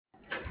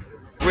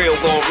Real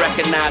gon'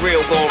 recognize,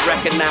 real gon'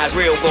 recognize,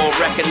 real gon'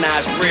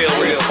 recognize, real,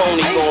 real.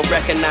 Phony gon'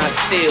 recognize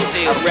still,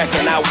 I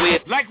reckon I will.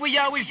 Like we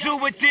always do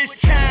at this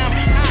time,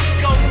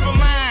 I go for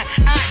mine,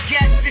 I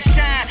got to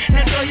shine.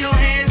 Now throw your